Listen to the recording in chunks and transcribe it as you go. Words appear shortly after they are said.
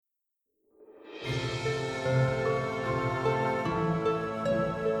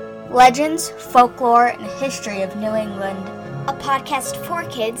Legends, Folklore, and History of New England. A podcast for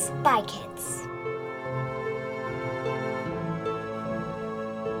kids by kids.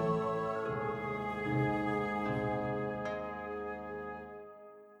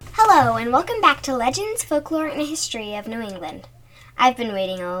 Hello, and welcome back to Legends, Folklore, and History of New England. I've been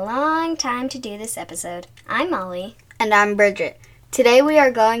waiting a long time to do this episode. I'm Molly. And I'm Bridget. Today we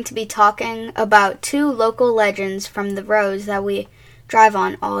are going to be talking about two local legends from the roads that we drive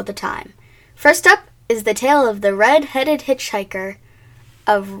on all the time. First up is the tale of the red-headed hitchhiker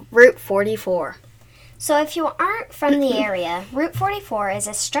of Route 44. So if you aren't from the area, Route 44 is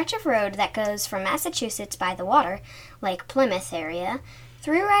a stretch of road that goes from Massachusetts by the water, like Plymouth area,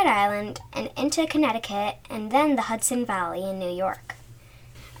 through Rhode Island and into Connecticut and then the Hudson Valley in New York.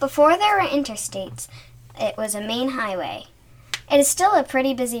 Before there were interstates, it was a main highway. It is still a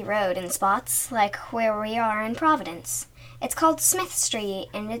pretty busy road in spots, like where we are in Providence. It's called Smith Street,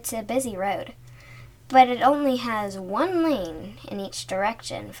 and it's a busy road. But it only has one lane in each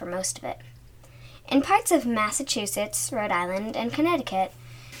direction for most of it. In parts of Massachusetts, Rhode Island, and Connecticut.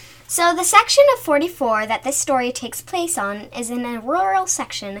 So the section of 44 that this story takes place on is in a rural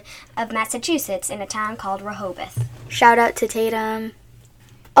section of Massachusetts in a town called Rehoboth. Shout out to Tatum.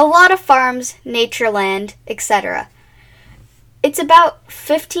 A lot of farms, nature land, etc. It's about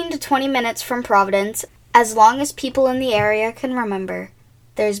 15 to 20 minutes from Providence. As long as people in the area can remember,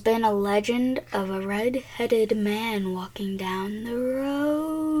 there's been a legend of a red-headed man walking down the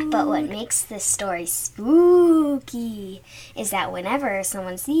road. But what makes this story spooky is that whenever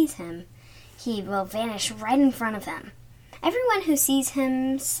someone sees him, he will vanish right in front of them. Everyone who sees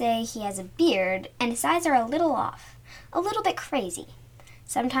him say he has a beard and his eyes are a little off, a little bit crazy.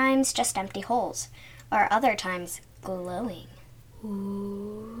 Sometimes just empty holes, or other times glowing.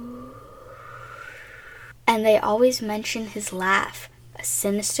 Ooh. And they always mention his laugh, a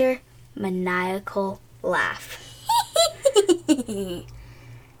sinister, maniacal laugh. He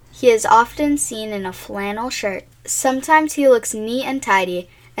is often seen in a flannel shirt. Sometimes he looks neat and tidy,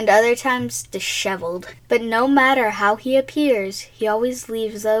 and other times disheveled. But no matter how he appears, he always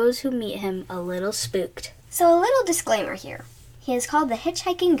leaves those who meet him a little spooked. So a little disclaimer here. He is called the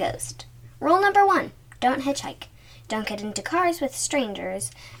hitchhiking ghost. Rule number 1, don't hitchhike. Don't get into cars with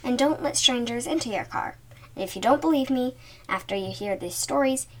strangers, and don't let strangers into your car. And if you don't believe me, after you hear these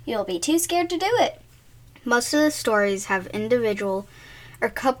stories, you'll be too scared to do it. Most of the stories have individual or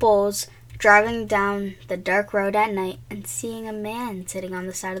couples driving down the dark road at night and seeing a man sitting on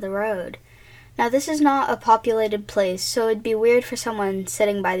the side of the road. Now, this is not a populated place, so it'd be weird for someone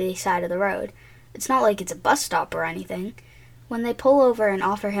sitting by the side of the road. It's not like it's a bus stop or anything. When they pull over and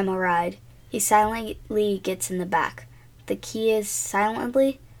offer him a ride, he silently gets in the back. The key is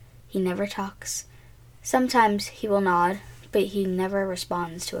silently. He never talks. Sometimes he will nod, but he never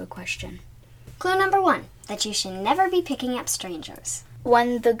responds to a question. Clue number 1, that you should never be picking up strangers.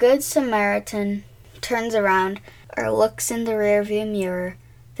 When the Good Samaritan turns around or looks in the rearview mirror,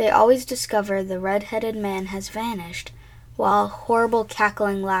 they always discover the red-headed man has vanished, while a horrible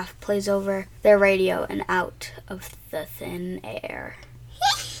cackling laugh plays over their radio and out of the thin air.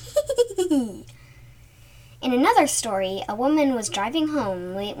 In another story, a woman was driving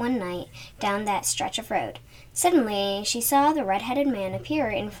home late one night down that stretch of road. Suddenly, she saw the red-headed man appear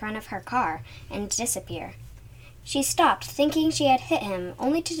in front of her car and disappear. She stopped, thinking she had hit him,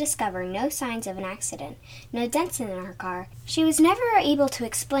 only to discover no signs of an accident, no dents in her car. She was never able to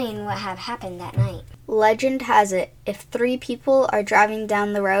explain what had happened that night. Legend has it, if 3 people are driving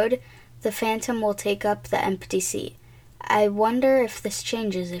down the road, the phantom will take up the empty seat. I wonder if this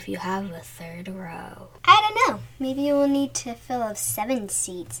changes if you have a 3rd row. I don't know. Maybe you will need to fill up 7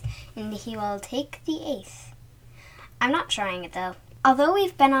 seats, and he will take the 8th. I'm not trying it, though. Although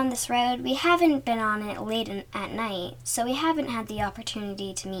we've been on this road, we haven't been on it late at night, so we haven't had the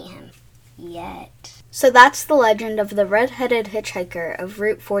opportunity to meet him. Yet. So that's the legend of the red-headed hitchhiker of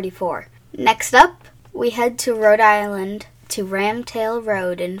Route 44. Next up, we head to Rhode Island to Ramtail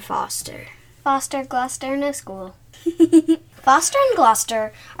Road in Foster. Foster, Gloucester, no school. Foster and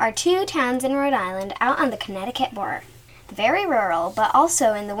Gloucester are 2 towns in Rhode Island out on the Connecticut border. Very rural, but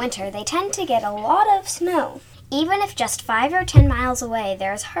also in the winter they tend to get a lot of snow. Even if just 5 or 10 miles away,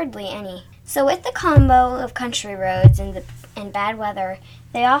 there is hardly any. So with the combo of country roads and bad weather,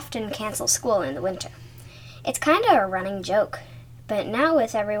 they often cancel school in the winter. It's kind of a running joke, but now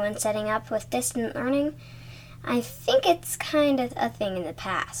with everyone setting up with distant learning, I think it's kind of a thing in the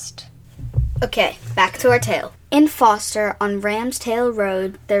past. Okay, back to our tale. In Foster, on Ramtail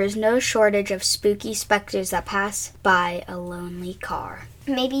Road, there is no shortage of spooky specters that pass by a lonely car.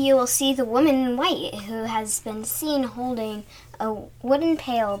 Maybe you will see the woman in white who has been seen holding a wooden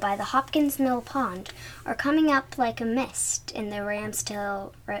pail by the Hopkins Mill Pond, or coming up like a mist in the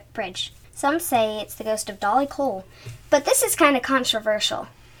Ramsdale Bridge. Some say it's the ghost of Dolly Cole, but this is kind of controversial.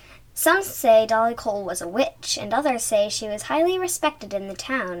 Some say Dolly Cole was a witch, and others say she was highly respected in the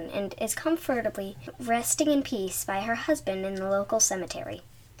town and is comfortably resting in peace by her husband in the local cemetery.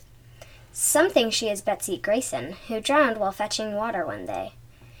 Some think she is Betsy Grayson, who drowned while fetching water one day.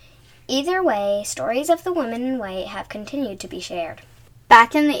 Either way, stories of the woman in white have continued to be shared.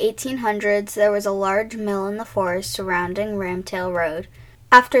 Back in the 1800s, there was a large mill in the forest surrounding Ramtail Road.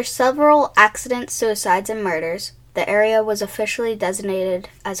 After several accidents, suicides, and murders, the area was officially designated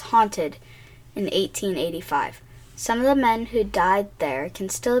as haunted in 1885. Some of the men who died there can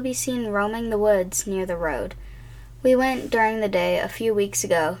still be seen roaming the woods near the road. We went during the day a few weeks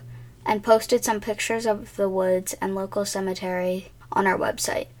ago and posted some pictures of the woods and local cemetery on our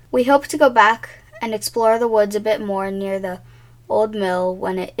website. We hope to go back and explore the woods a bit more near the old mill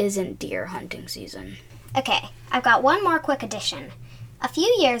when it isn't deer hunting season. Okay, I've got one more quick addition. A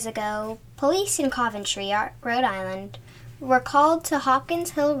few years ago, police in Coventry, Rhode Island, were called to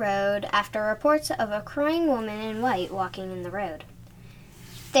Hopkins Hill Road after reports of a crying woman in white walking in the road.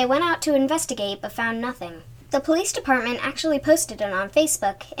 They went out to investigate but found nothing. The police department actually posted it on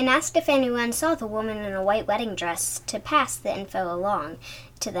Facebook and asked if anyone saw the woman in a white wedding dress to pass the info along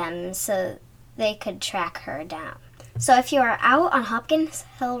to them so they could track her down. So if you are out on Hopkins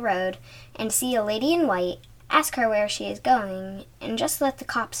Hill Road and see a lady in white, ask her where she is going and just let the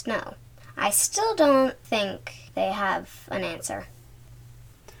cops know. I still don't think they have an answer.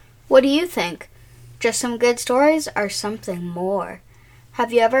 What do you think? Just some good stories or something more?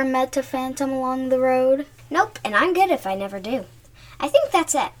 Have you ever met a phantom along the road? Nope, and I'm good if I never do. I think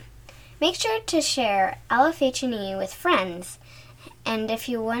that's it. Make sure to share LFH&E with friends, and if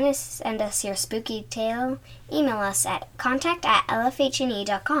you want to send us your spooky tale, email us at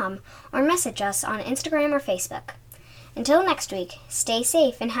contact@lfhne.com or message us on Instagram or Facebook. Until next week, stay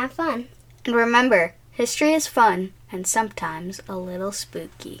safe and have fun. And remember, history is fun and sometimes a little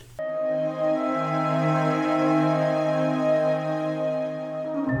spooky.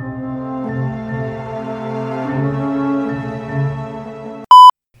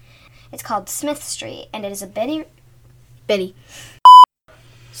 It's called Smith Street, and it is a bitty.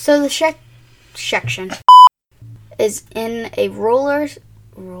 So the section is in a rural.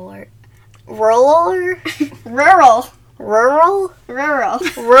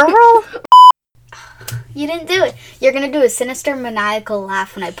 You didn't do it. You're gonna do a sinister, maniacal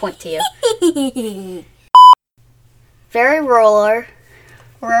laugh when I point to you. Very rural.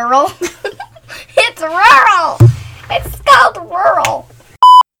 Rural? It's rural! It's called rural.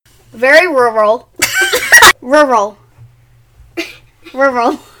 Very rural. Rural.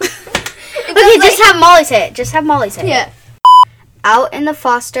 Okay, just have Molly say it. Yeah. Out in the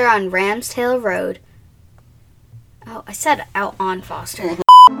Foster on Ramsdale Road. Oh, I said out on Foster.